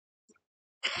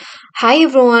Hi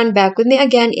everyone, back with me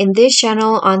again in this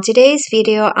channel. On today's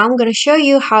video, I'm going to show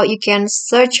you how you can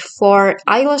search for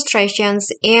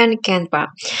illustrations in Canva.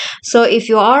 So if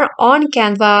you are on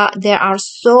Canva, there are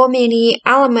so many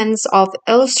elements of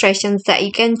illustrations that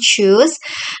you can choose.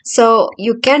 So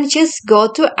you can just go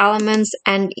to elements,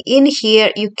 and in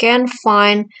here you can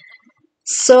find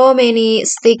so many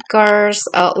stickers,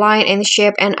 line and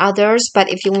shape and others. But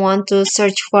if you want to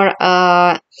search for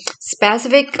a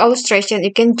specific illustration,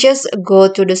 you can just go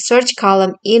to the search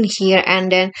column in here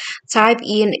and then type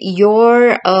in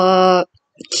your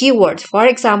keyword. For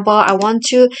example,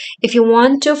 if you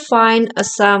want to find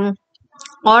some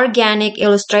organic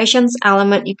illustrations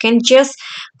element, you can just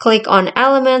click on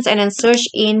elements and then search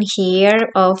in here.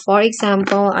 For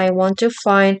example, I want to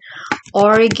find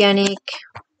organic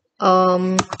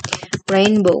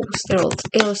rainbows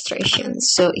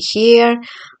illustrations. So here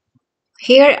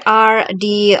are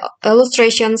the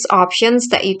illustrations options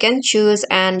that you can choose,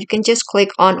 and you can just click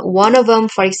on one of them,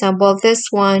 for example this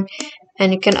one,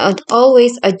 and you can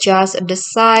always adjust the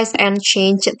size and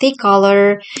change the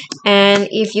color. And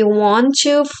if you want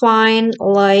to find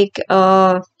like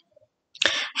a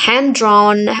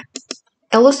hand-drawn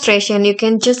illustration, you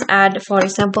can just add, for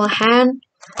example,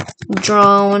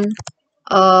 hand-drawn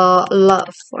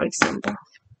love, for example,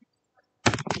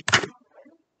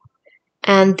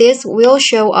 and this will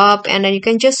show up, and then you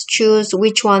can just choose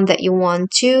which one that you want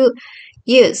to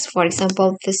use. For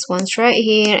example, this one's right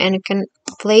here, and you can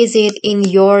place it in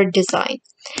your design.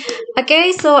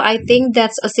 Okay, so I think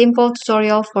that's a simple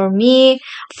tutorial from me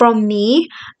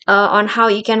on how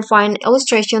you can find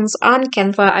illustrations on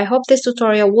Canva. I hope this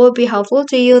tutorial will be helpful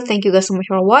to you. Thank you guys so much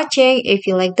for watching. If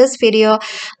you like this video,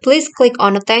 please click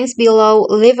on the thanks below,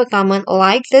 leave a comment,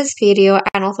 like this video,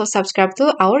 and also subscribe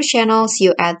to our channel. See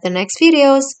you at the next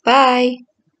videos. Bye.